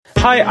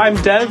Hi,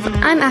 I'm Dev.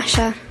 I'm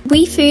Asha.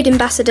 We food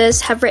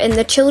ambassadors have written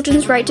the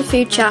Children's Right to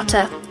Food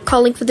Charter,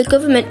 calling for the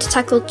government to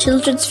tackle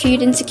children's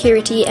food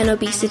insecurity and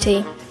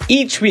obesity.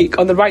 Each week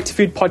on the Right to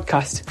Food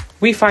podcast,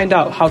 we find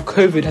out how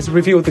COVID has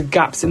revealed the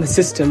gaps in the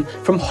system,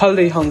 from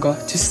holiday hunger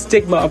to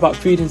stigma about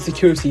food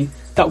insecurity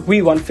that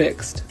we want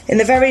fixed. In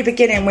the very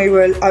beginning,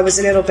 I was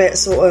a little bit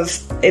sort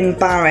of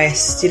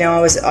embarrassed.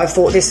 I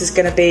thought this is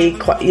going to be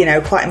quite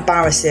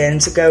embarrassing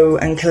to go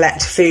and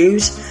collect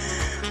food,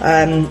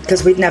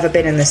 because we'd never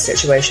been in this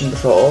situation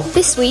before.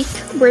 This week,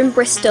 we're in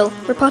Bristol,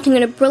 reporting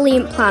on a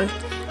brilliant plan,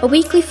 a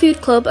weekly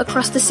food club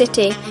across the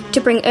city to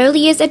bring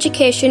early years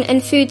education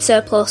and food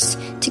surplus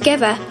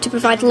together to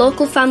provide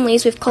local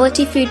families with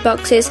quality food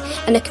boxes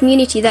and a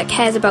community that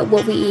cares about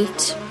what we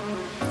eat.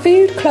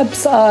 Food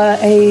clubs are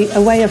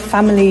a way of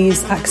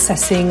families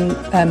accessing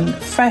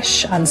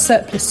fresh and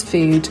surplus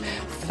food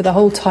for the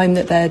whole time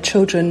that their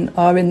children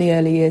are in the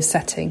early years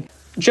setting.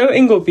 Jo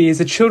Ingleby is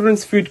a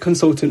children's food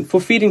consultant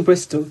for Feeding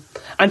Bristol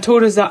and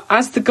told us that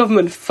as the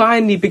government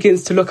finally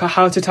begins to look at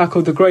how to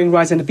tackle the growing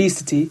rise in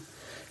obesity,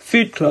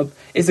 Food Club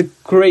is a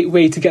great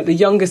way to get the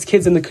youngest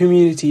kids in the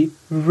community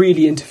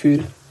really into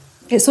food.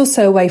 It's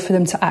also a way for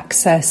them to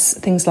access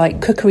things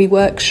like cookery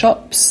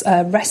workshops,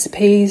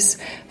 recipes,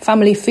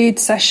 family food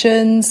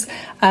sessions,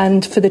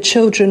 and for the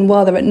children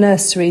while they're at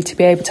nursery to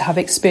be able to have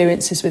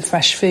experiences with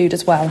fresh food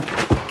as well.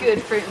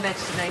 Good fruit and veg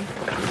today.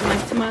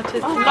 Nice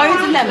tomatoes.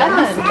 Loads of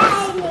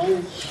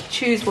lemons.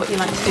 Choose what you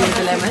like to do with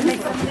the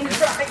lemons.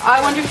 I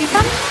wonder if you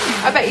can.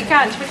 I bet you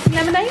can. Should we have some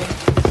lemonade?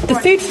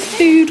 The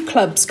food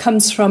clubs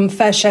comes from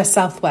FareShare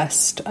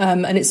Southwest,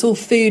 and it's all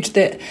food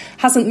that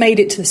hasn't made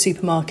it to the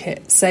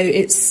supermarket. So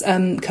it's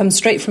comes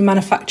straight from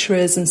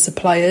manufacturers and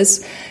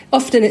suppliers.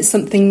 Often it's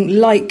something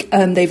like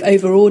they've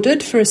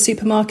over-ordered for a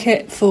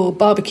supermarket for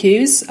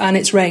barbecues and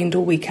it's rained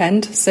all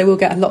weekend. So we'll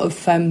get a lot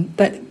of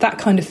that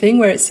kind of thing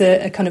where it's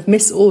a kind of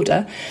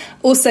misorder.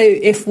 Also,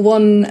 if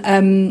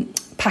one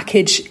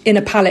package in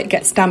a pallet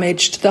gets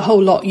damaged, the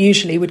whole lot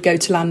usually would go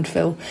to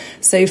landfill.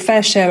 So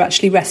FareShare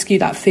actually rescue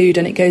that food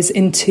and it goes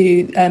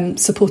into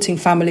supporting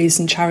families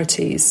and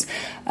charities.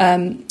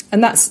 And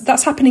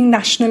that's happening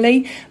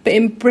nationally, but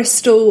in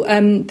Bristol,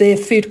 the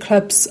food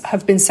clubs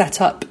have been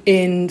set up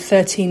in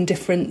 13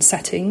 different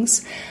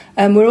settings.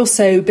 We're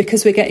also,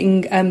 because we're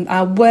getting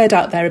our word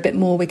out there a bit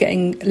more, we're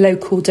getting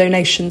local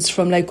donations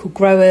from local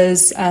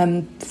growers,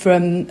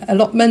 from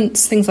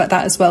allotments, things like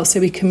that as well, so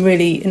we can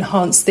really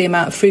enhance the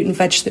amount of fruit and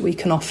veg that we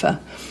can offer.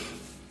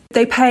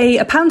 They pay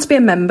 £1 to be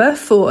a member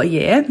for a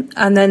year,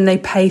 and then they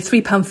pay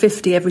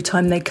 £3.50 every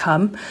time they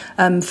come.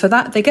 For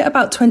that, they get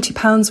about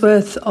 £20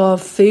 worth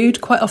of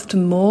food, quite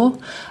often more.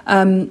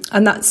 And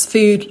that's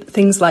food,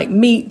 things like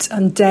meat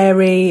and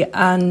dairy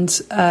and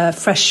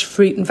fresh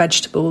fruit and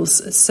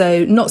vegetables.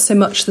 So not so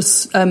much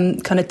the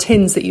kind of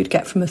tins that you'd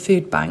get from a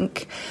food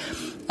bank.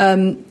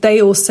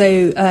 They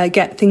also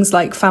get things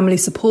like family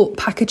support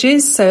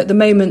packages. So at the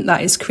moment,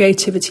 that is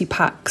creativity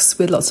packs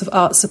with lots of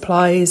art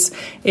supplies.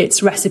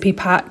 It's recipe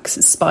packs,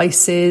 it's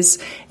spices.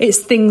 It's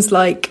things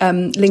like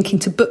linking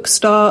to Book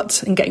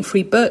Start and getting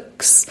free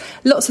books.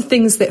 Lots of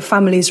things that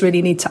families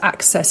really need to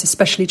access,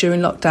 especially during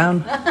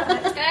lockdown.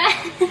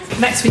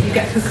 Next week, you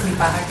get a cookery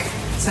bag.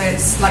 So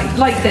it's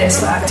like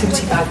this, like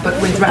activity bag,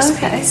 but with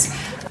recipes.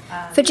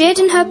 Okay. For Jade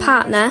and her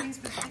partner,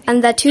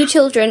 and their 2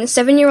 children,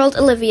 7-year-old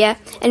Olivia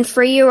and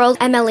 3-year-old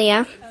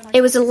Emilia,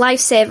 it was a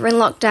lifesaver in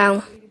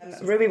lockdown.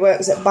 Ruby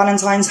works at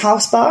Ballantyne's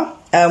House Bar,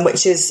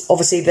 which is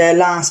obviously the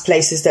last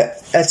places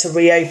that are to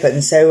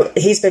reopen. So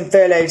he's been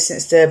furloughed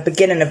since the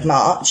beginning of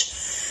March,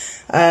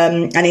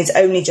 and he's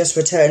only just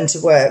returned to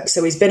work.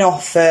 So he's been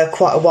off for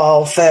quite a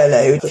while,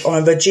 furloughed,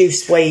 on a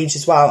reduced wage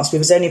as well. So he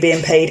was only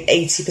being paid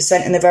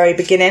 80% in the very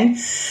beginning,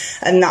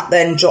 and that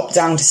then dropped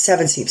down to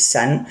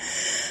 70%.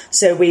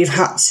 So we've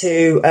had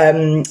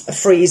to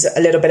freeze a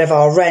little bit of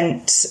our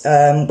rent.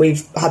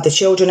 We've had the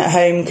children at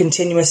home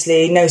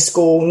continuously, no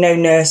school, no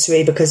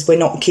nursery, because we're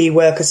not key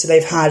workers. So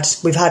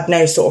we've had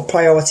no sort of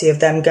priority of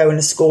them going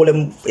to school,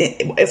 and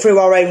through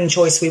our own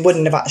choice, we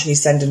wouldn't have actually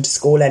sent them to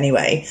school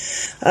anyway.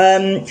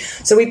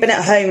 So we've been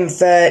at home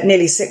for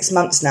nearly 6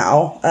 months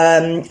now,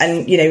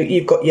 and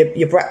you've got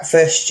your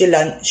breakfast, your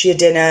lunch, your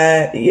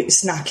dinner, your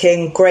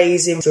snacking,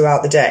 grazing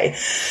throughout the day.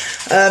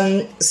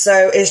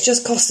 So it's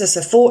just cost us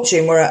a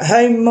fortune. We're at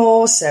home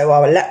more, so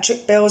our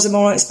electric bills are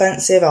more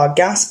expensive, our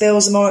gas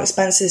bills are more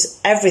expensive,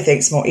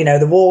 everything's more,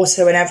 the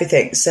water and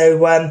everything.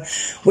 So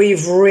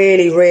we've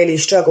really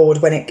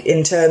struggled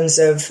in terms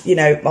of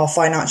our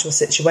financial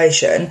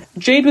situation.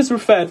 Jade was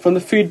referred from the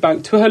food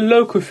bank to her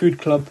local food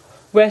club,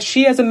 where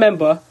she as a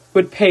member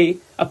would pay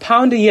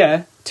 £1 a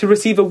year to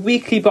receive a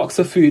weekly box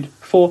of food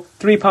for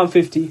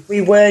 £3.50.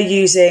 We were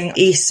using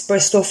East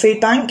Bristol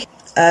Food Bank.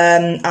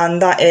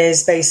 And that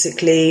is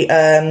basically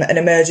an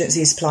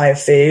emergency supply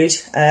of food,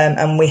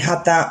 and we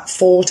had that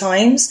 4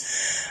 times,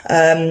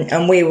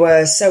 and we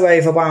were so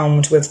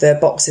overwhelmed with the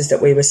boxes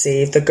that we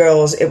received. The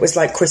girls, it was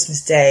like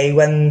Christmas Day,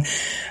 when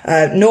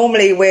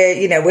normally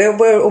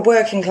we're a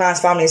working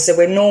class family, so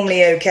we're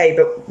normally okay,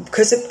 but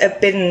because of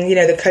been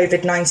the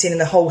COVID-19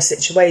 and the whole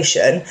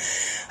situation,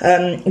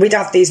 we'd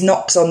have these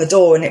knocks on the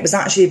door, and it was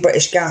actually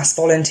British Gas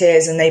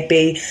volunteers, and they'd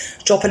be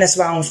dropping us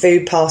around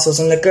food parcels,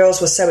 and the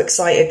girls were so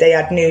excited. They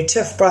had new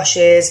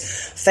toothbrushes,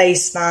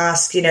 face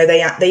masks,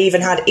 they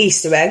even had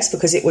Easter eggs,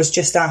 because it was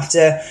just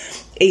after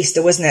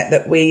Easter, wasn't it,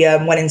 that we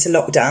went into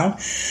lockdown.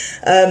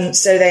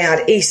 So they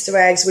had Easter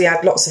eggs, we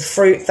had lots of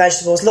fruit,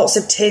 vegetables, lots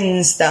of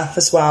tin stuff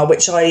as well,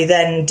 which I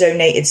then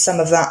donated some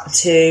of that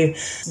to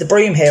the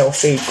Broomhill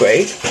food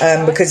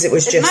group, because it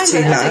was just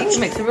too much. It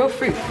makes a real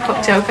fruit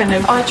cocktail kind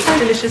of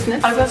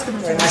deliciousness.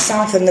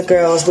 Myself and the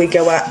girls, we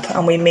go up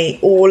and we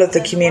meet all of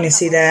the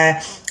community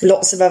there,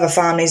 lots of other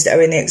families that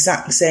are in the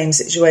exact same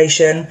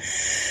situation.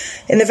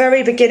 In the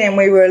very beginning,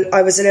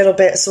 I was a little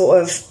bit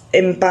sort of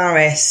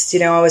embarrassed.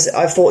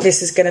 I thought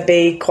this is going to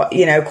be quite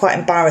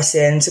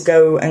embarrassing to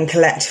go and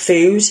collect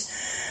food,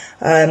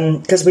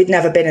 because we'd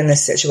never been in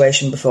this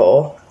situation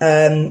before.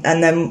 And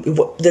then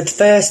the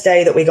first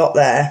day that we got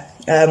there,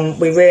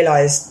 we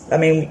realised,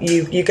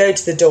 you go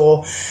to the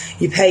door,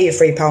 you pay your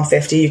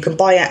 £3.50, you can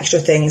buy extra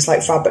things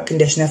like fabric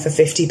conditioner for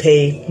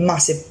 50p,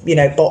 massive,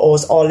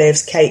 bottles,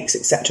 olives, cakes,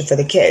 etc. for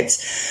the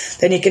kids.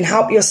 Then you can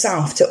help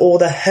yourself to all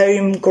the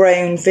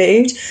homegrown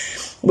food,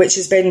 which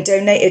has been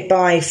donated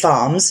by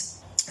farms.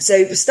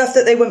 So stuff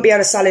that they wouldn't be able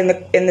to sell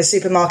in the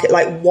supermarket,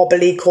 like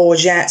wobbly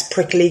courgettes,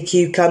 prickly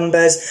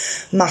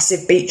cucumbers,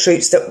 massive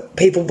beetroots that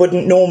people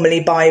wouldn't normally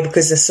buy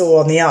because they're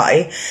sore on the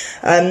eye.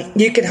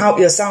 You can help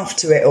yourself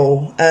to it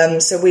all.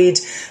 So we'd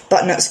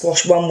butternut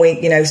squash one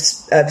week,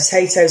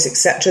 potatoes,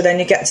 etc. Then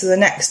you get to the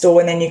next door,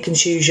 and then you can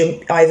choose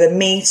your either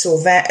meat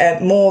or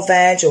more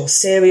veg or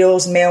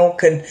cereals,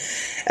 milk, and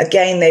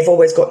again they've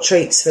always got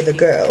treats for the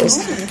girls.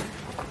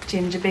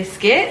 Ginger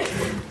biscuits,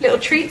 little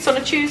treats on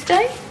a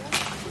Tuesday.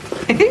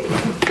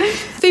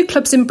 Food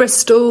clubs in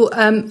Bristol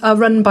are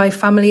run by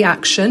Family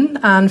Action,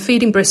 and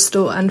Feeding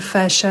Bristol and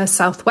FareShare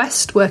South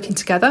West working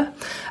together.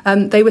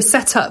 They were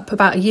set up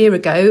about a year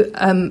ago,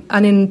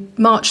 and in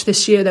March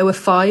this year there were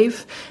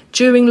 5.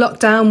 During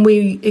lockdown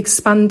we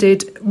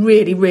expanded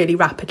really, really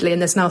rapidly,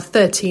 and there's now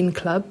 13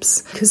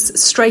 clubs,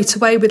 because straight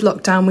away with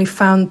lockdown we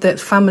found that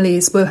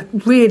families were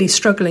really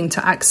struggling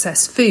to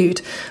access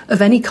food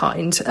of any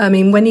kind.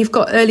 When you've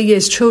got early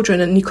years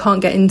children and you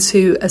can't get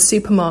into a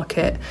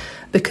supermarket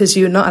because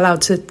you're not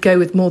allowed to go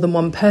with more than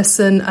one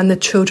person, and the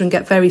children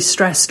get very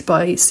stressed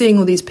by seeing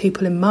all these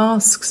people in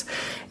masks.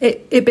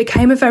 It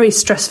became a very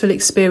stressful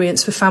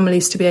experience for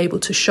families to be able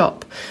to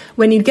shop.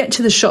 When you get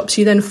to the shops,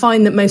 you then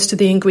find that most of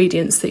the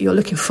ingredients that you're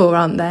looking for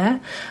aren't there,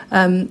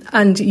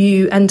 and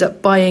you end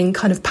up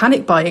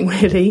panic buying,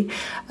 really.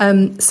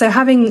 So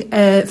having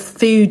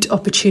food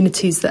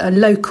opportunities that are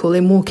local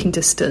in walking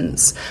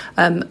distance,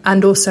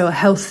 and also are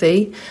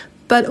healthy.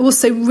 But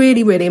also,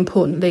 really, really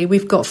importantly,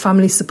 we've got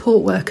family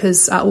support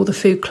workers at all the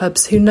food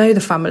clubs who know the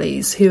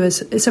families,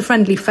 it's a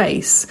friendly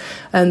face.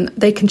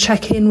 They can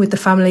check in with the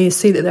families,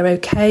 see that they're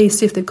okay,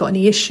 see if they've got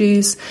any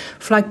issues,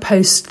 flag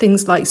post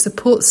things like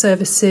support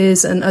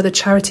services and other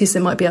charities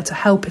that might be able to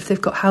help if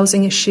they've got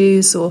housing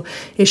issues or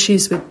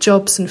issues with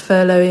jobs and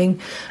furloughing.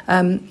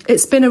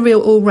 It's been a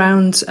real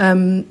all-round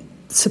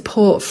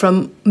support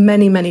from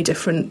many, many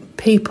different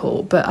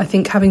people, but I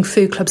think having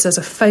food clubs as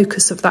a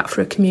focus of that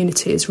for a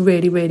community is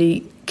really,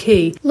 really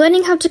key.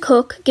 Learning how to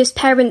cook gives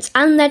parents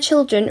and their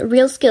children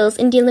real skills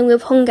in dealing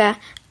with hunger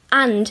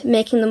and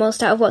making the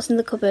most out of what's in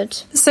the cupboard.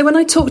 So when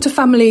I talk to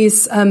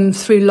families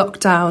through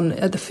lockdown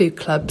at the food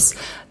clubs,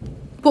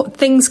 what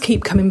things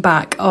keep coming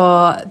back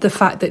are the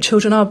fact that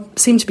children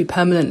seem to be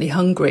permanently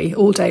hungry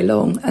all day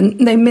long,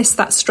 and they miss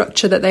that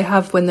structure that they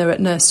have when they're at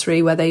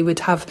nursery, where they would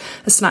have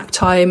a snack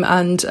time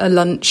and a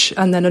lunch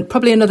and then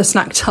probably another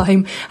snack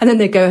time, and then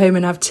they go home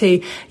and have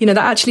tea. That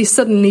actually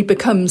suddenly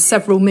becomes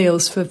several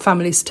meals for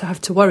families to have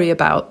to worry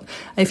about.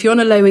 If you're on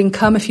a low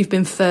income, if you've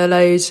been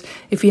furloughed,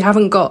 if you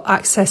haven't got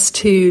access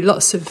to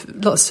lots of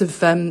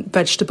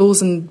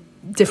vegetables and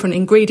different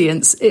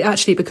ingredients, it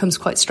actually becomes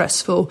quite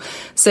stressful.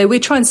 So we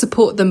try and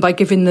support them by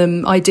giving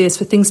them ideas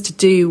for things to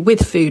do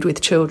with food with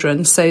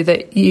children, so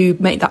that you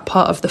make that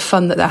part of the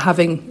fun that they're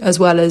having as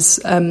well as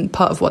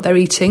part of what they're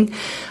eating.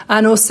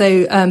 And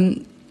also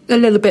a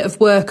little bit of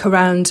work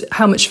around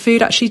how much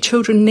food actually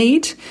children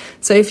need.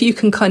 So if you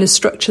can kind of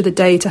structure the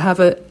day to have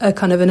a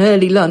kind of an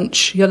early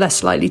lunch, you're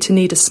less likely to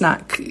need a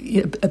snack,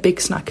 a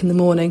big snack in the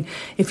morning.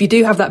 If you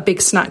do have that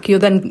big snack, you're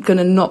then going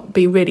to not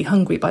be really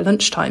hungry by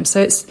lunchtime. So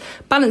it's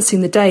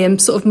balancing the day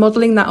and sort of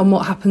modelling that on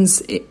what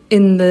happens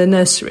in the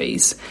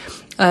nurseries.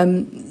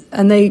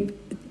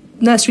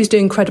 Nurseries do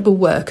incredible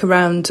work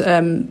around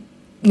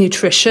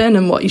nutrition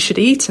and what you should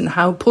eat and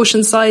how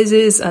portion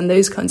sizes and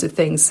those kinds of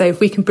things. So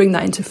if we can bring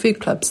that into food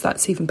clubs,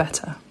 that's even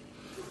better.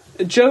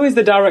 Jo is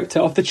the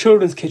director of the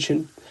Children's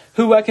Kitchen,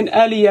 who work in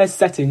early years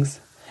settings,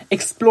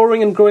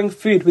 exploring and growing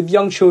food with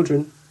young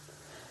children.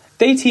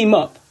 They team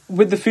up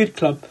with the food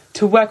club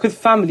to work with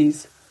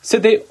families, so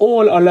they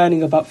all are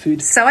learning about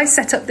food. So I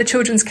set up the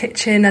Children's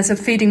Kitchen as a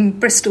Feeding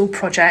Bristol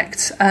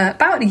project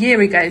about a year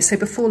ago, so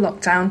before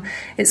lockdown.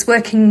 It's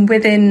working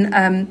within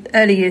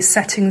early years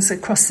settings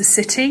across the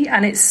city,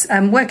 and it's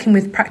working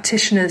with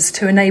practitioners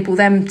to enable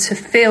them to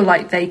feel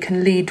like they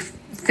can lead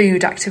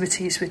food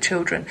activities with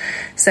children.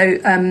 So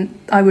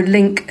I would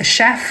link a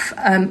chef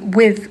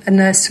with a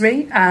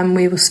nursery, and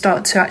we will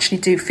start to actually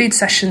do food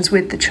sessions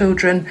with the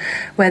children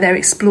where they're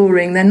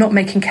exploring. They're not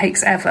making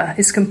cakes ever.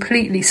 It's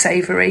completely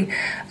savoury.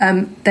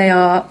 They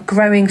are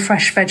growing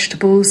fresh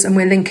vegetables, and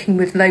we're linking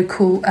with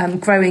local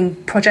growing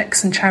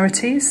projects and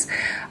charities.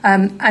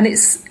 And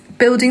it's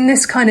building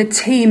this kind of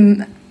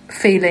team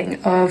feeling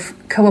of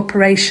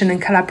cooperation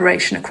and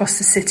collaboration across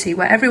the city,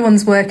 where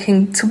everyone's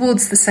working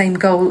towards the same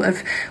goal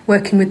of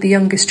working with the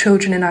youngest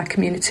children in our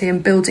community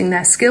and building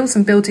their skills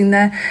and building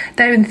their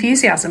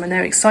enthusiasm and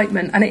their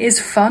excitement. And it is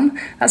fun.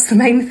 That's the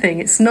main thing.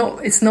 It's not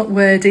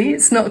wordy.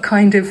 It's not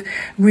kind of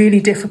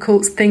really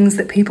difficult things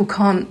that people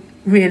can't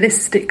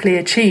realistically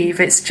achieve.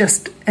 It's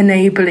just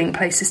enabling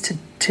places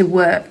to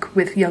work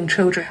with young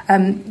children,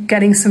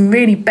 getting some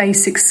really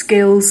basic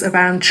skills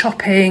around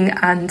chopping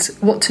and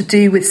what to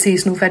do with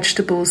seasonal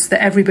vegetables that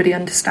everybody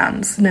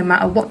understands, no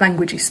matter what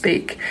language you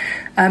speak,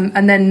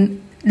 and then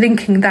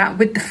linking that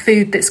with the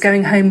food that's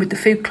going home with the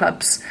food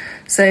clubs.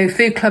 So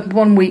food club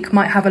one week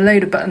might have a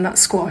load of butternut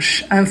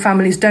squash and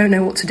families don't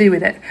know what to do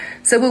with it.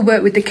 So we'll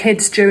work with the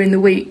kids during the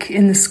week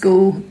in the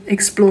school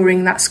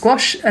exploring that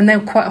squash, and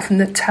they'll quite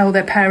often tell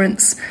their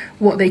parents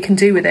what they can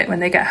do with it when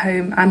they get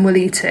home, and we'll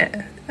eat it.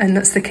 And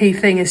that's the key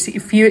thing, is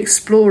if you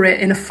explore it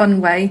in a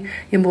fun way,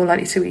 you're more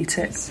likely to eat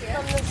it.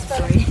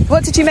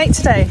 What did you make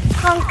today?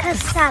 Conker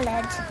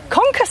salad.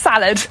 Conker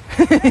salad?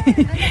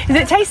 Is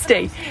it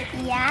tasty?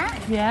 Yeah.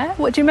 Yeah?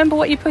 What do you remember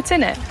what you put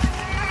in it?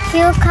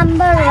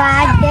 Cucumber,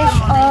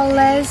 radish,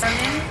 olives,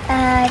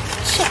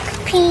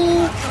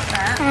 chickpea,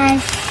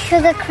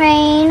 sugar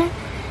cane,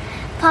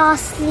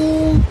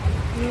 parsley.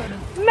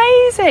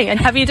 Amazing! And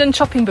have you done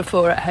chopping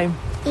before at home?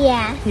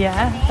 Yeah.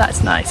 Yeah,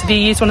 that's nice. Have you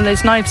used one of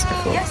those knives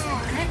before?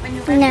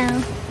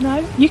 No.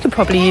 No? You could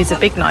probably use a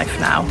big knife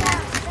now.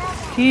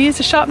 Do you use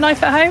a sharp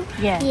knife at home?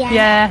 Yeah.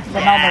 Yeah.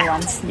 The normal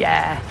ones.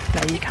 Yeah.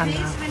 No, you can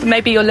now.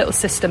 Maybe your little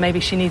sister,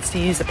 maybe she needs to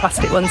use a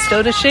plastic one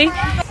still, does she?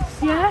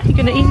 Yeah. You're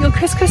going to eat your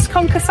couscous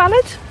conker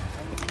salad?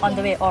 On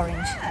the way,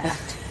 orange.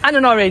 And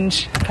an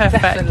orange.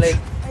 Perfect. Definitely.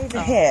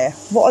 Over here,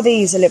 what are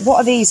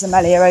these,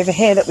 Amelia, over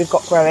here that we've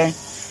got growing?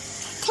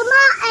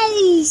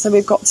 Tomatoes. So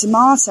we've got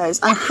tomatoes.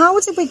 And how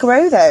did we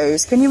grow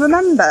those? Can you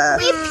remember?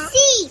 With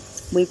seeds.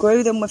 We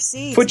grew them with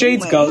seeds. For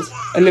Jade's girls,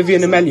 Olivia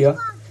and Amelia,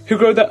 who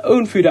grow their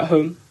own food at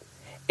home,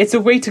 it's a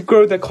way to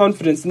grow their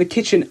confidence in the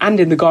kitchen and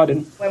in the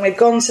garden. When we'd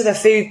gone to the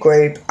food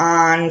group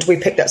and we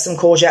picked up some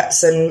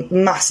courgettes and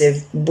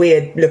massive,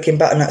 weird-looking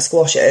butternut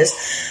squashes,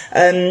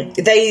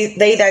 they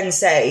then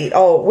say,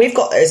 "Oh, we've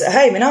got those at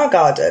home in our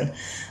garden."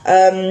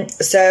 I'll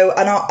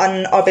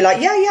be like,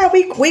 yeah,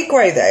 we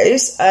grow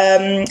those,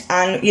 and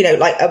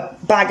like a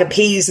bag of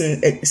peas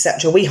and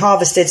etc. We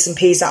harvested some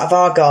peas out of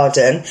our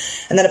garden,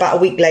 and then about a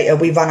week later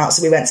we ran out,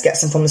 so we went to get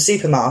some from the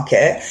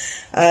supermarket,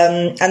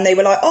 and they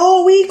were like,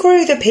 "Oh, we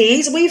grew the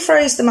peas, we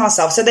froze them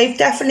ourselves." So they've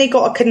definitely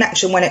got a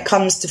connection when it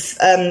comes to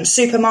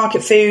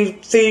supermarket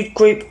food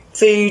group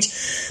food,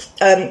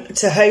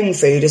 to home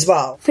food as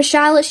well. For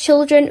Charlotte's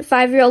children,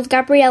 5-year-old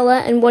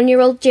Gabriella and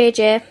 1-year-old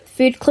JJ,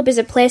 Food Club is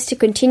a place to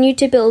continue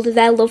to build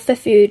their love for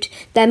food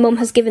their mum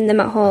has given them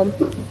at home.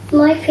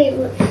 My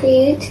favourite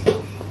food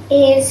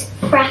is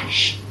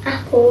fresh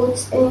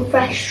apples and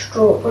fresh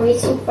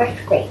strawberries and fresh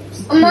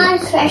grapes.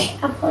 Mine's fresh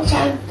apples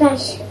and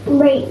fresh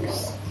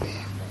grapes.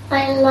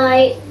 I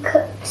like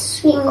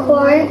sweet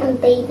corn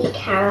and baby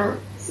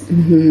carrots.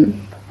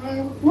 And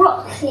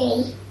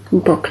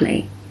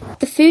Broccoli.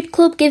 The Food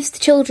Club gives the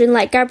children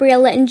like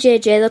Gabriella and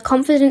JJ the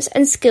confidence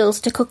and skills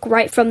to cook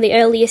right from the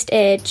earliest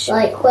age.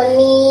 Like when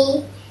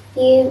you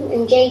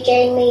and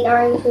JJ made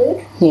our own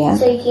food. Yeah.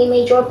 So you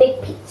made your big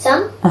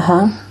pizza.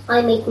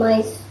 I made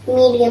my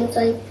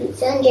medium-sized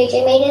pizza, and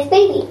JJ made his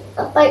baby,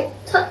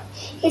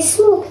 his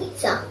small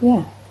pizza.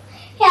 Yeah.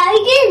 Yeah,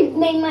 I did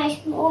make my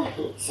small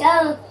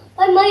pizza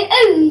by my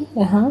own.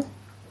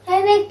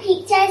 I made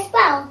pizza as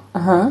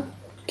well.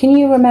 Can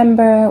you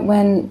remember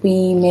when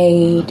we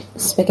made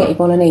spaghetti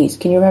bolognese?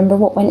 Can you remember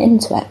what went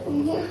into it?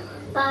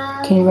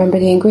 Can you remember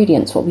the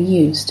ingredients, what we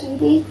used?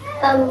 We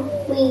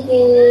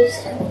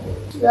used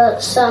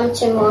some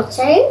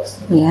tomatoes.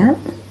 Yeah.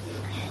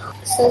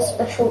 Some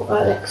special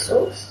garlic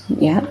sauce.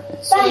 Yeah.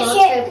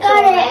 Tomato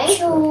garlic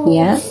sauce.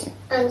 Yeah.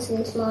 And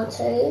some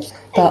tomatoes.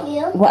 But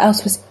what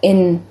else was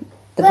in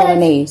the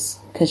bolognese?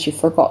 Because you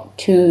forgot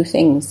 2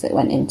 things that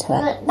went into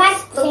it.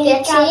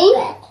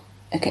 Spaghetti.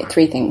 Okay,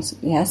 3 things.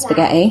 Yeah,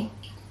 spaghetti.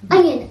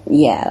 Onion.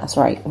 Yeah, that's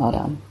right. Well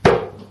done.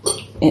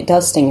 It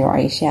does sting your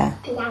eyes, yeah.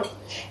 But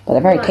they're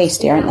very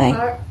tasty, aren't they?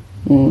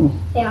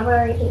 They are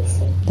very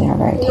tasty. They are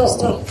very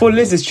tasty. For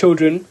Liz's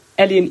children,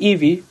 Ellie and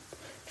Evie,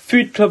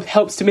 Food Club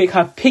helps to make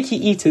our picky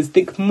eaters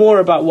think more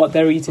about what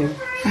they're eating.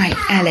 Right,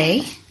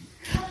 Ellie,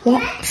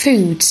 what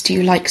foods do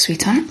you like,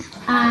 sweetheart?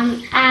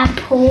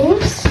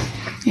 Apples.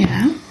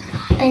 Yeah.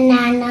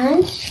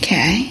 Bananas.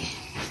 Okay.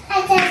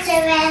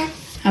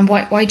 And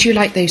why do you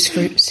like those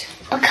fruits?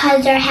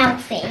 Because they're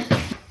healthy.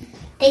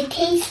 They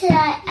taste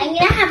like... I'm going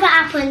to have an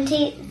apple and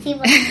see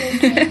what it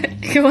tastes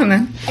like. Go on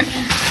then.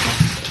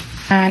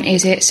 And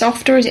is it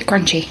soft or is it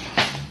crunchy?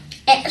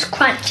 It's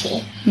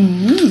crunchy.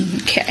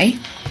 Okay.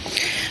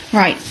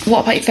 Right,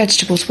 what about your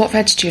vegetables? What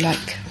veg do you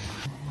like?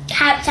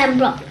 Carrots and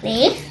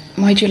broccoli.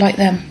 Why do you like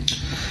them?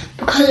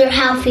 Because they're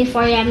healthy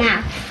for your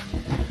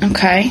mouth.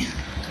 Okay.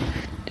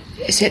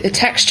 Is it the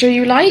texture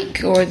you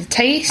like or the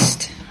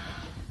taste?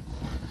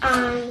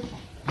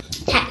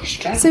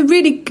 Texture. So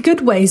really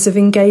good ways of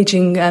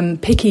engaging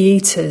picky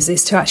eaters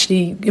is to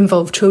actually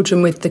involve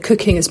children with the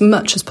cooking as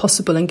much as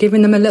possible and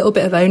giving them a little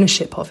bit of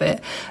ownership of it.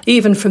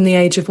 Even from the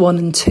age of 1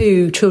 and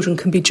 2, children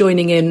can be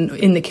joining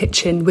in the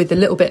kitchen with a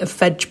little bit of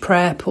veg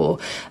prep or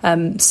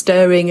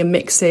stirring and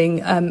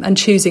mixing and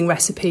choosing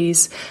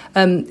recipes.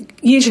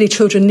 Usually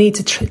children need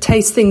to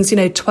taste things,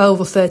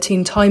 12 or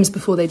 13 times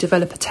before they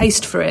develop a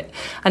taste for it.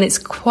 And it's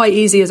quite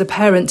easy as a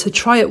parent to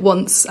try it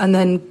once and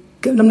then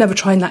I'm never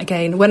trying that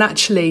again, when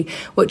actually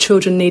what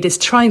children need is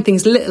trying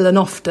things little and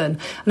often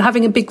and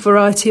having a big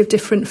variety of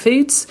different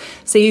foods.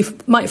 So you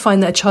might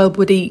find that a child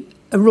would eat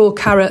a raw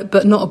carrot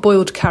but not a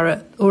boiled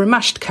carrot, or a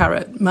mashed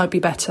carrot might be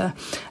better.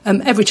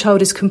 Every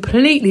child is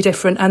completely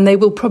different and they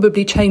will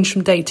probably change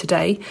from day to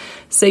day.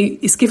 So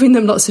it's giving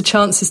them lots of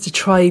chances to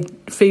try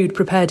food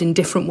prepared in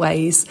different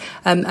ways.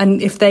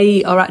 And if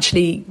they are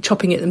actually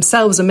chopping it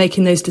themselves and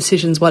making those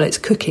decisions while it's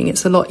cooking,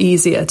 it's a lot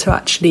easier to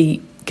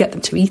actually get them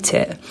to eat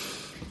it.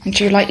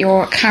 Do you like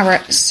your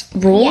carrots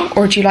raw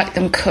or do you like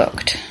them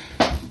cooked?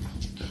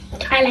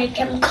 I like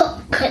them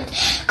cooked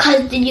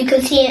because you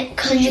can see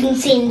it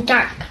in the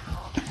dark.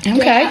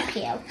 Okay.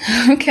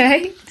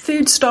 Okay.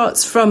 Food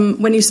starts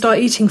from when you start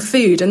eating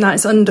food, and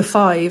that's under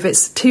 5.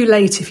 It's too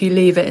late if you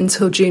leave it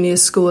until junior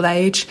school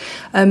age.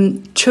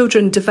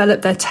 Children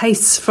develop their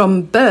tastes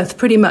from birth,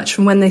 pretty much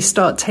from when they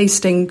start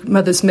tasting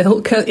mother's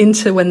milk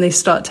into when they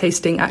start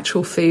tasting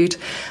actual food.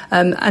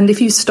 And if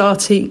you're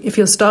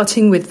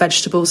starting with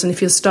vegetables and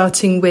if you're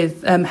starting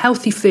with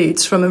healthy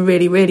foods from a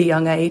really, really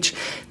young age,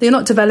 they're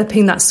not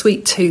developing that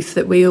sweet tooth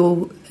that we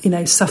all,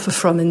 suffer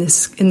from in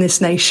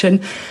this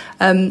nation.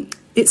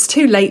 It's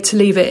too late to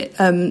leave it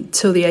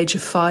till the age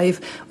of 5.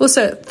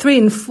 Also, 3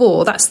 and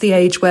 4, that's the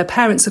age where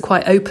parents are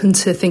quite open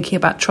to thinking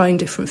about trying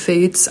different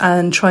foods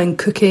and trying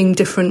cooking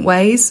different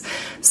ways.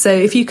 So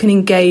if you can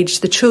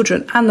engage the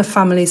children and the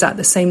families at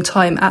the same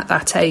time at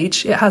that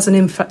age, it has an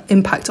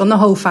impact on the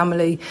whole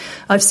family.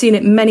 I've seen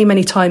it many,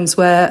 many times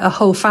where a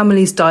whole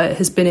family's diet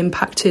has been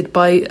impacted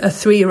by a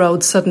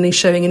 3-year-old suddenly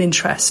showing an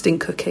interest in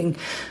cooking.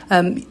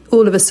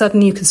 All of a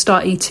sudden you can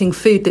start eating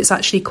food that's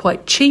actually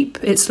quite cheap,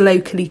 it's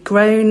locally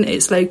grown,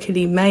 it's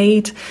locally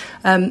made,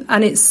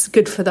 and it's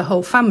good for the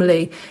whole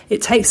family.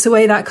 It takes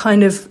away that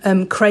kind of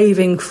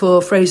craving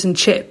for frozen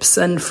chips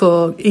and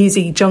for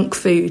easy junk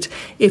food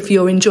if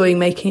you're enjoying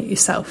making it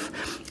yourself.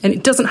 And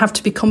it doesn't have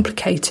to be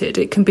complicated.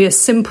 It can be a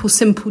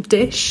simple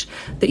dish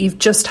that you've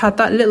just had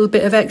that little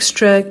bit of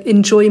extra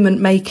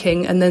enjoyment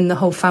making, and then the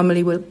whole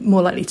family will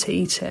more likely to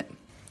eat it.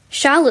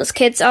 Charlotte's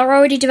kids are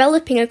already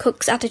developing a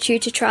cook's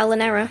attitude to trial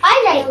and error.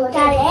 I like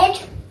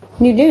salad.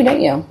 You do,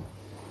 don't you?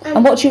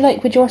 And what do you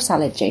like with your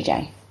salad,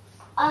 JJ?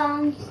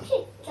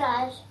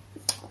 Pizzas.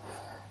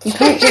 You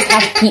can't just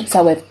have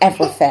pizza with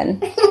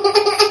everything.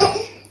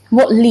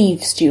 What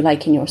leaves do you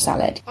like in your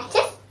salad?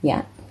 Lettuce.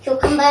 Yeah.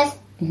 Cucumbers.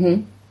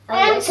 Mhm.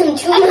 And some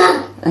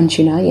tuna. And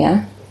tuna,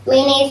 yeah.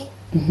 Mayonnaise.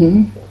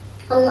 Mhm.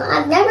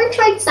 I've never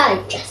tried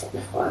salad dressing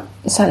before.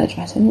 Salad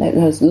dressing?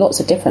 There's lots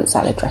of different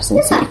salad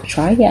dressings that you could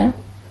try, yeah.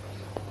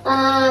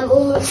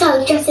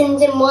 Salad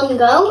dressings in one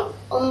go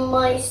on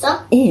my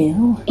stuff.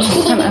 Ew.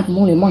 You can't have them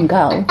all in one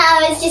go.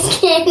 I was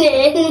just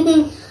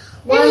kidding.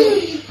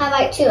 How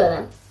about 2 of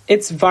them?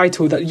 It's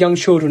vital that young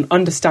children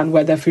understand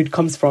where their food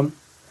comes from.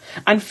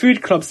 And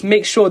food clubs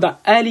make sure that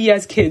early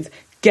years kids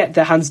get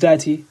their hands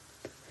dirty.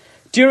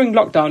 During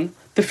lockdown,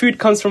 the food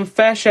comes from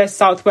FareShare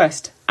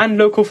Southwest and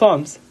local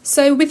farms.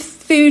 So with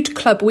Food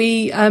Club,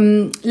 we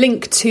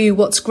link to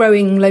what's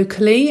growing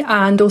locally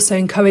and also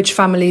encourage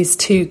families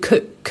to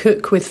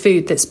cook with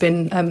food that's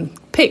been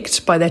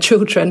picked by their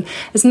children.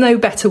 There's no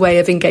better way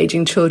of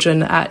engaging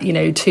children at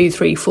 2,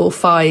 3, 4,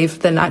 5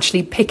 than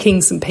actually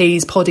picking some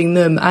peas, podding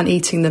them and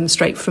eating them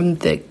straight from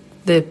the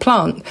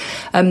plant.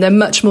 They're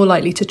much more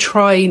likely to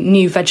try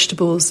new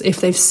vegetables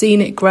if they've seen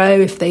it grow,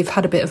 if they've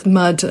had a bit of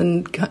mud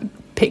and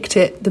picked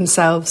it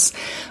themselves.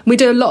 We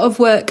do a lot of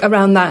work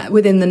around that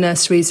within the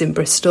nurseries in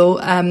Bristol,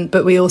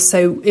 but we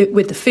also,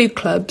 with the food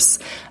clubs,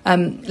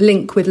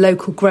 link with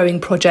local growing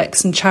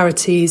projects and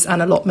charities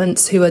and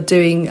allotments who are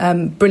doing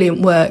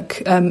brilliant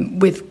work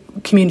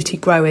with community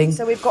growing.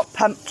 So we've got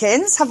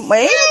pumpkins, haven't we?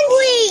 And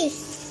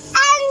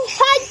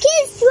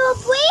pumpkins,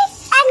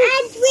 strawberries,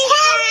 and we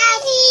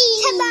have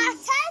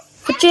tomatoes.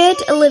 For Jade,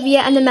 Olivia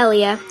and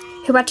Amelia,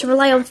 who had to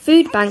rely on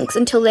food banks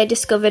until they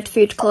discovered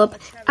Food Club,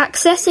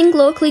 accessing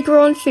locally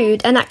grown food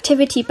and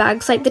activity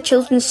bags like the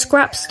children's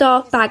scrap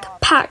store bag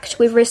packed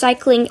with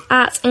recycling,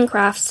 arts and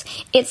crafts,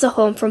 it's a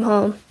home from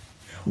home.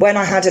 When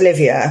I had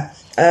Olivia,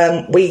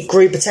 we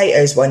grew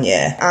potatoes one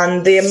year,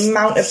 and the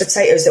amount of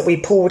potatoes that we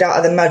pulled out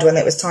of the mud when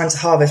it was time to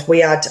harvest,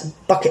 we had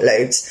bucket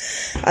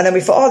loads. And then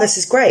we thought, this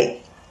is great.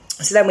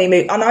 So then we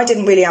moved, and I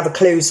didn't really have a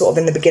clue sort of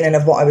in the beginning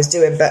of what I was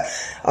doing, but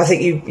I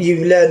think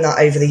you learn that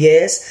over the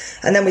years.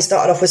 And then we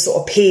started off with sort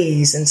of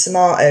peas and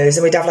tomatoes,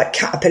 and we'd have like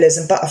caterpillars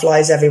and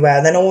butterflies everywhere.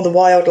 And then all the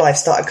wildlife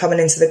started coming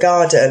into the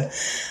garden.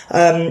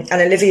 And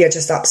Olivia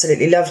just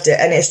absolutely loved it.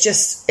 And it's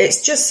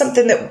just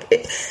something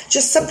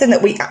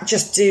that we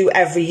just do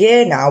every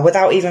year now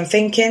without even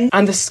thinking.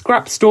 And the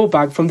scrap store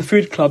bag from the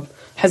food club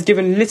has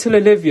given little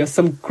Olivia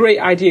some great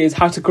ideas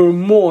how to grow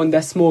more in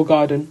their small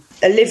garden.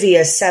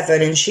 Olivia's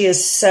 7 and she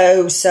is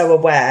so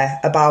aware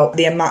about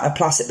the amount of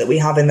plastic that we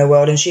have in the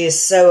world, and she is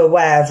so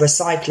aware of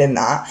recycling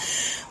that.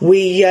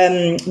 We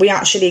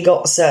actually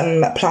got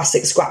some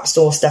plastic scrap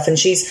store stuff, and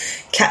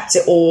she's kept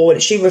it all.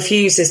 She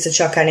refuses to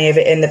chuck any of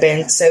it in the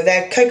bin. So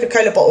their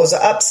Coca-Cola bottles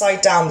are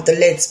upside down with the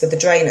lids with the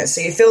drainers.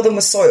 So you fill them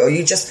with soil,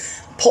 you just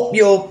pop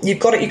you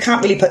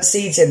can't really put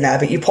seeds in there,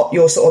 but you pop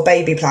your sort of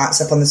baby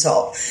plants up on the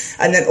top,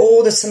 and then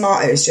all the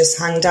tomatoes just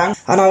hang down.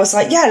 And I was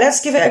like, yeah,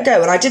 let's give it a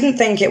go. And I didn't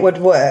think it would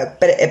work,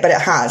 but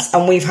it has.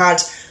 And we've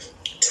had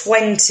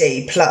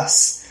 20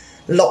 plus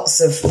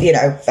lots of,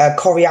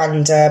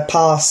 coriander,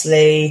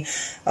 parsley,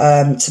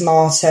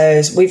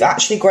 tomatoes. We've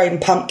actually grown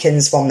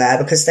pumpkins from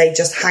there because they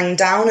just hang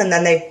down and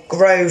then they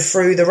grow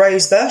through the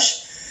rose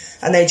bush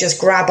and they just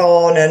grab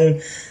on,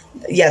 and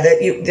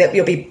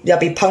there'll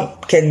be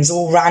pumpkins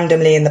all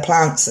randomly in the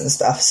plants and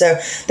stuff. So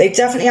they've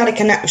definitely had a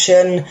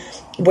connection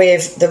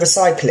with the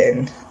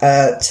recycling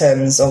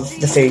terms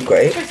of the food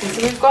group.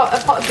 So we've got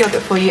a pot of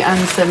yoghurt for you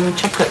and some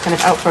chocolate kind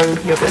of Alpro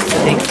yoghurt,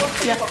 I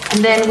think. Yeah.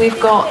 And then we've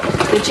got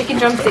the chicken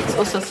drumsticks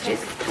or sausages.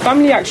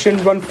 Family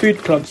Action run food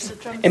clubs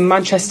in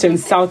Manchester and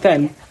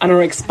Southend and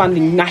are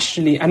expanding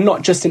nationally and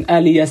not just in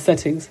early year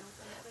settings.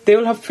 They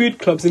will have food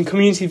clubs in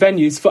community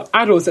venues for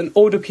adults and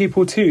older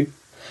people too.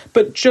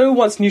 But Jo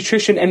wants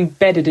nutrition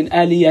embedded in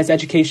early years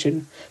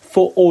education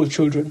for all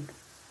children.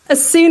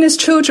 As soon as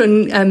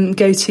children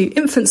go to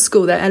infant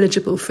school, they're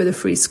eligible for the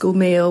free school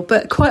meal,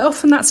 but quite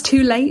often that's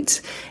too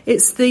late.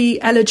 It's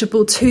the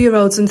eligible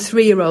 2-year-olds and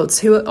 3-year-olds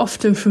who are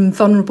often from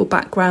vulnerable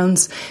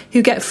backgrounds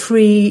who get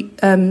free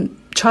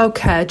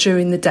childcare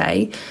during the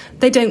day.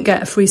 They don't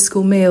get a free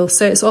school meal,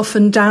 so it's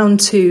often down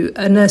to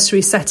a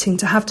nursery setting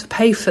to have to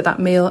pay for that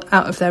meal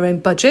out of their own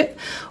budget,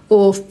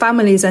 or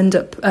families end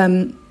up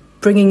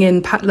bringing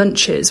in packed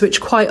lunches,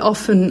 which quite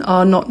often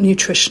are not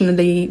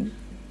nutritionally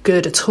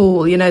good at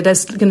all.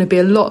 There's going to be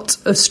a lot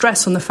of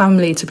stress on the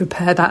family to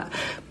prepare that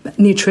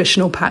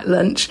nutritional packed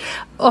lunch.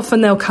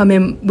 Often they'll come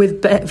in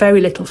with very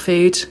little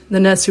food. The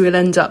nursery will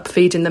end up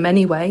feeding them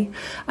anyway.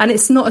 And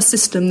it's not a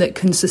system that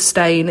can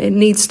sustain. It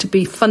needs to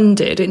be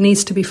funded. It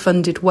needs to be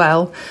funded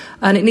well.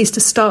 And it needs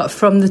to start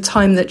from the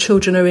time that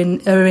children are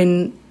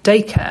in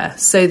daycare,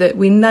 so that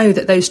we know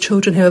that those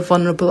children who are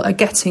vulnerable are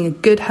getting a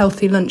good,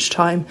 healthy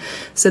lunchtime,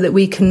 so that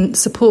we can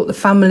support the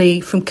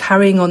family from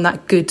carrying on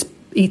that good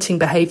eating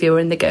behaviour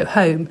when they go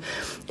home.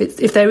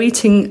 If they're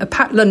eating a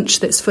packed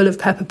lunch that's full of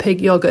Peppa Pig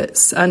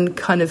yoghurts and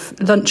kind of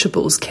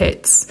Lunchables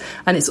kits,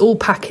 and it's all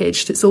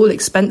packaged, it's all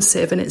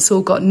expensive, and it's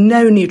all got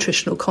no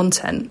nutritional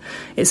content,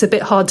 it's a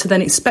bit hard to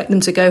then expect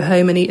them to go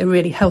home and eat a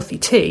really healthy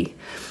tea,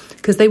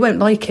 because they won't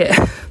like it.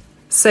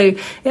 So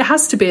it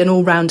has to be an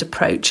all-round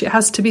approach. It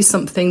has to be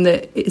something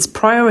that is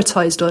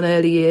prioritised on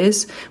early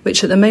years,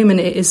 which at the moment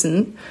it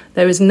isn't.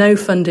 There is no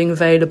funding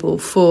available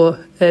for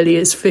early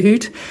years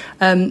food.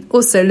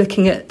 Also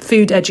looking at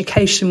food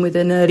education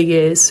within early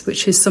years,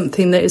 which is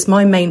something that is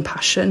my main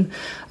passion,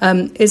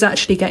 is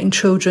actually getting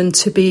children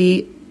to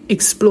be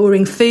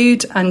exploring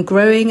food and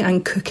growing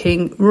and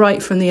cooking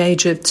right from the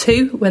age of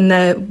 2 when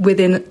they're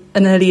within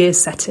an early years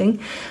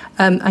setting,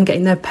 and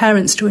getting their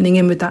parents joining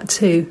in with that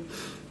too.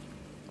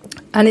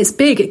 And it's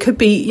big. It could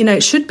be,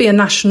 it should be a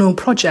national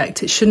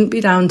project. It shouldn't be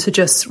down to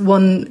just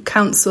one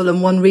council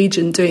and one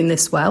region doing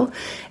this well.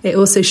 It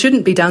also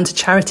shouldn't be down to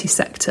charity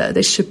sector.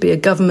 This should be a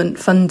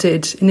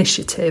government-funded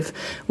initiative,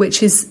 we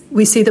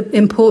see the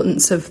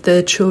importance of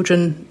the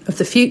children of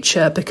the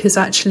future, because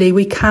actually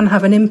we can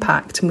have an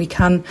impact and we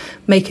can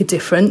make a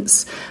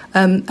difference.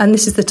 And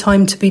this is the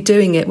time to be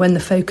doing it, when the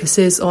focus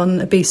is on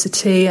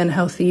obesity and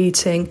healthy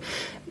eating.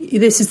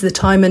 This is the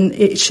time, and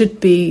it should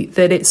be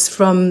that it's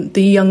from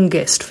the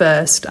youngest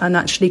first, and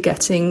actually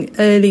getting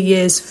early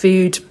years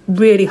food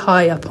really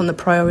high up on the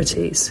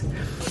priorities.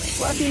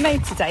 What have you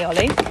made today,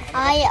 Ollie?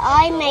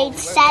 I made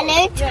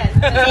salad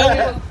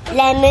with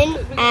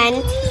lemon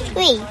and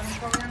cheese.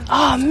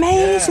 Oh,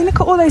 amazing. Look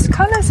at all those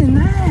colours in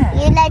there.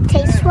 You like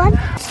taste one?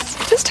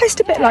 It does taste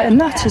a bit like a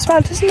nut as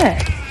well, doesn't it?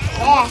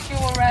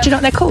 Yeah. Do you know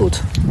what they're called?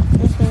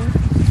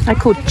 Mm-hmm. They're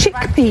called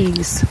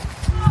chickpeas.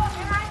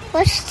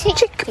 What's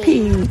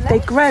chickpea? They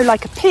grow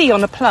like a pea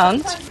on a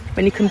plant,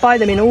 when you can buy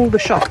them in all the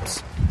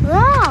shops.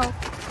 Wow.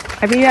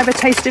 Have you ever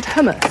tasted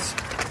hummus?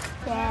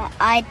 Yeah,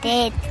 I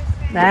did.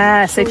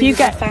 So if you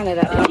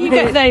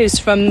get those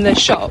from the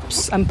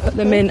shops and put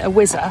them in a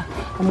whizzer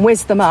and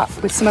whiz them up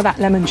with some of that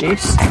lemon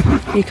juice,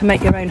 you can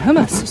make your own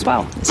hummus as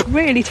well. It's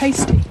really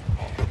tasty.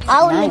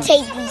 I want to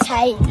take these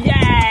home.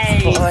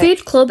 Yay!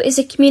 Food Club is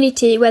a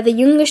community where the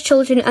youngest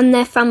children and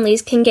their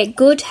families can get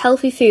good,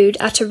 healthy food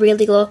at a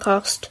really low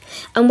cost.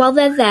 And while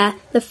they're there,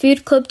 the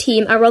Food Club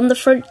team are on the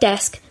front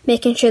desk,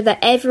 making sure that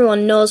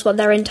everyone knows what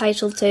they're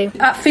entitled to.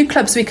 At food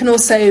clubs, we can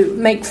also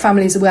make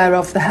families aware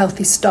of the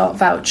Healthy Start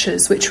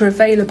vouchers, which are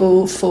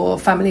available for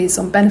families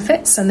on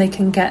benefits, and they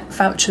can get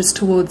vouchers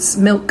towards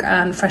milk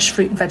and fresh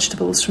fruit and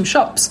vegetables from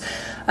shops.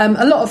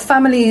 A lot of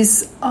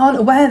families aren't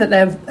aware that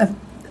they're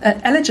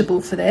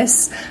eligible for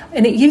this,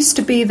 and it used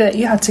to be that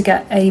you had to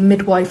get a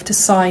midwife to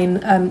sign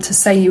to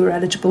say you were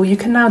eligible. You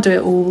can now do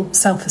it all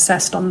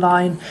self-assessed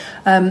online,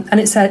 and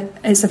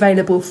it's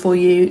available for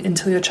you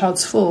until your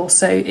child's 4.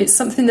 So it's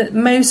something that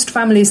most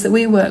families that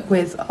we work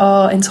with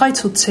are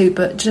entitled to,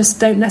 but just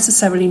don't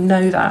necessarily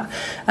know that.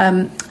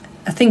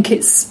 I think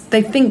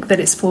they think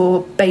that it's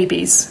for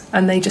babies,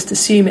 and they just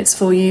assume it's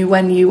for you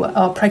when you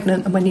are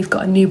pregnant and when you've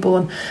got a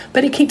newborn.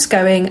 But it keeps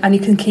going, and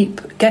you can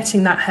keep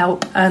getting that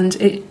help, and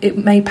it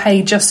may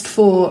pay just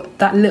for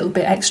that little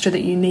bit extra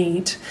that you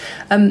need.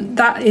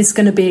 That is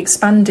going to be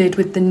expanded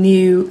with the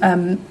new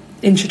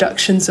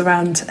introductions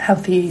around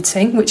healthy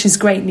eating, which is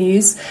great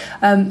news,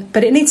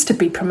 but it needs to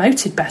be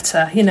promoted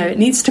better. It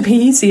needs to be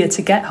easier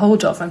to get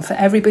hold of, and for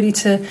everybody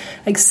to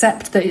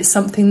accept that it's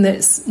something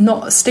that's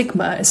not a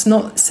stigma. It's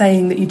not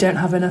saying that you don't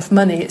have enough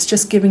money, it's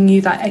just giving you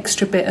that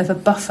extra bit of a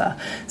buffer,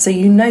 so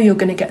you're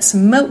going to get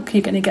some milk,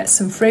 you're going to get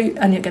some fruit,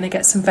 and you're going to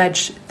get some veg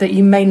that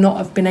you may not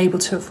have been able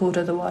to afford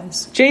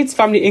otherwise. Jade's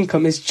family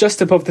income is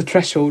just above the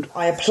threshold.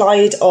 I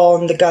applied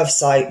on the Gov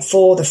site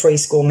for the free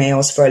school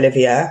meals for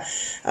Olivia,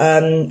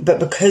 but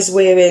because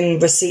we're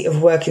in receipt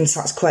of working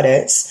tax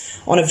credits,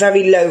 on a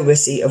very low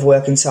receipt of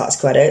working tax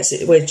credits,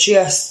 we've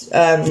just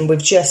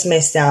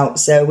missed out,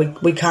 so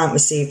we can't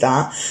receive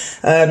that,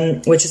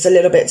 which is a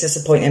little bit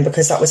disappointing,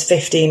 because that was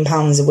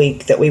 £15 a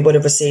week that we would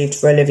have received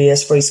for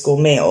Olivia's free school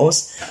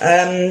meals.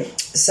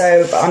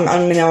 So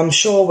I'm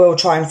sure we'll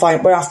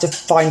have to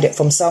find it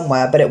from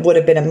somewhere, but it would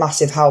have been a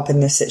massive help in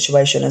this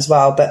situation as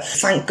well. But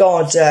thank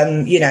God,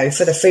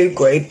 for the food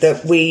group,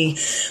 that we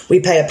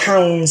pay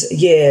 £1 a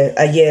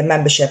year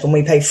membership, and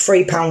we pay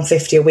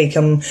 £3.50 a week.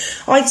 And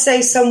I'd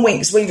say some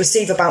weeks we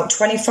receive about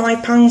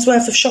 £25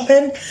 worth of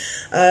shopping,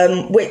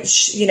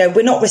 which,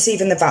 we're not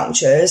receiving the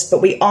vouchers,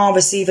 but we are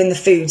receiving the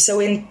food. So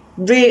in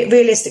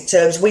realistic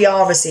terms, we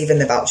are receiving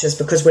the vouchers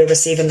because we're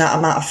receiving that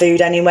amount of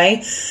food anyway.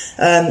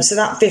 So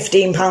that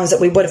 £15 that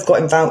we would have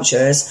got in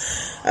vouchers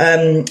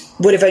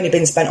would have only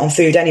been spent on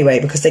food anyway,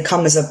 because they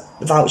come as a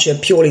voucher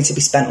purely to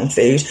be spent on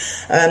food.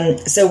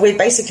 So we're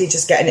basically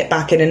just getting it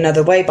back in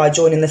another way by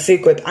joining the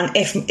food group, and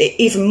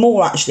even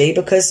more actually,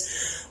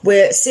 because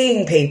we're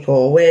seeing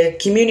people, we're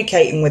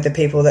communicating with the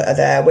people that are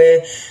there.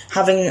 We're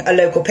having a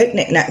local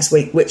picnic next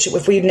week, which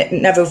if we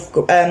never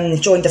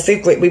joined the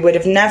food group, we would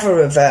have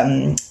never have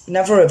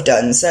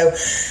done. So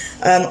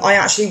I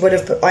actually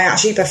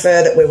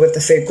prefer that we're with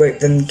the food group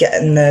than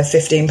getting the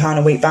 £15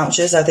 a week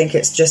vouchers. I think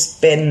it's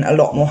just been a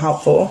lot more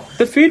helpful.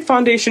 The Food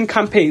Foundation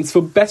campaigns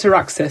for better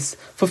access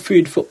for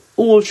food for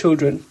all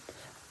children,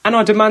 and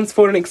our demands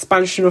for an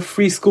expansion of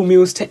free school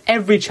meals to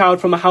every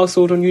child from a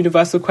household on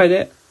universal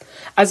credit,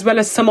 as well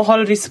as summer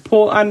holiday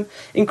support and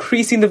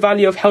increasing the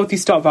value of Healthy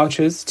Start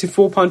vouchers to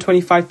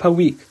 £4.25 per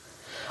week,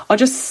 are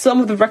just some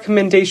of the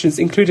recommendations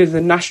included in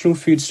the National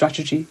Food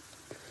Strategy.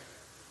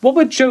 What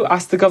would Joe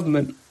ask the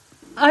government?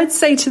 I'd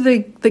say to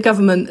the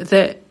government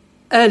that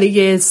early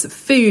years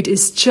food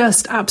is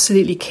just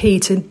absolutely key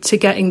to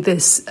getting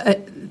this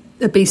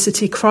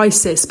obesity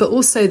crisis, but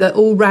also the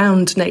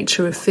all-round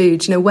nature of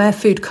food, where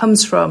food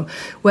comes from,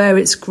 where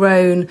it's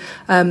grown,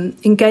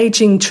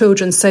 engaging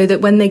children so that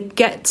when they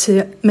get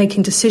to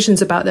making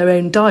decisions about their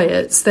own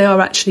diets, they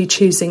are actually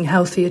choosing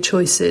healthier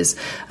choices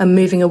and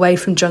moving away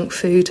from junk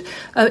food.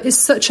 It's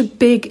such a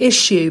big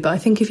issue, but I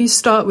think if you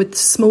start with the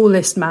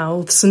smallest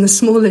mouths and the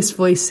smallest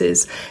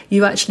voices,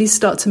 you actually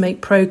start to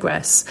make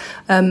progress.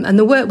 And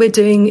the work we're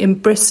doing in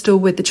Bristol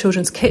with the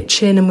Children's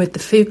Kitchen and with the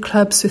food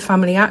clubs, with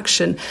Family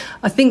Action,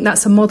 I think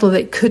that's a model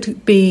that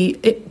could be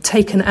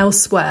taken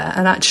elsewhere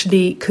and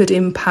actually could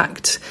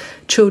impact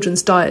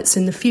children's diets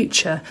in the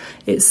future.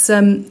 It's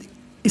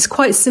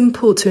quite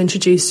simple to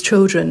introduce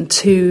children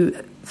to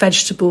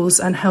vegetables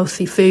and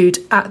healthy food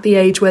at the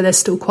age where they're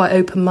still quite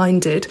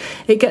open-minded.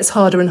 It gets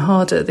harder and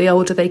harder the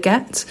older they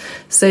get.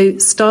 So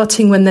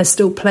starting when they're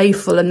still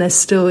playful and they're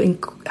still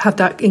have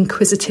that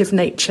inquisitive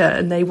nature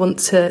and they want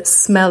to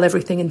smell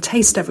everything and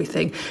taste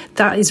everything,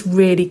 that is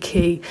really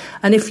key.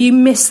 And if you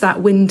miss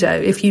that window,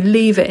 if you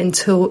leave it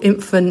until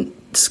infant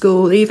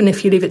school, even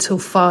if you leave it till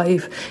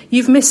 5,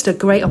 you've missed a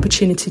great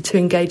opportunity to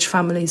engage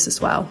families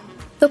as well.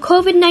 The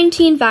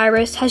COVID-19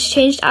 virus has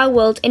changed our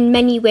world in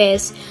many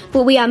ways,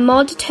 but we are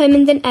more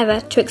determined than ever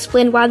to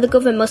explain why the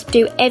government must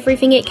do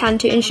everything it can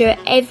to ensure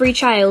every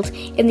child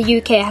in the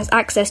UK has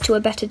access to a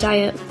better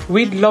diet.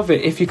 We'd love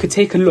it if you could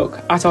take a look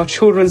at our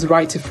Children's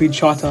Right to Food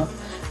Charter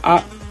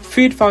at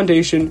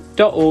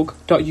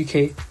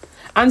foodfoundation.org.uk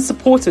and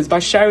support us by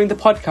sharing the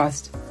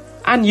podcast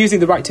and using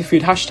the Right to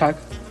Food hashtag.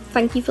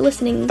 Thank you for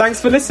listening.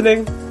 Thanks for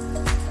listening.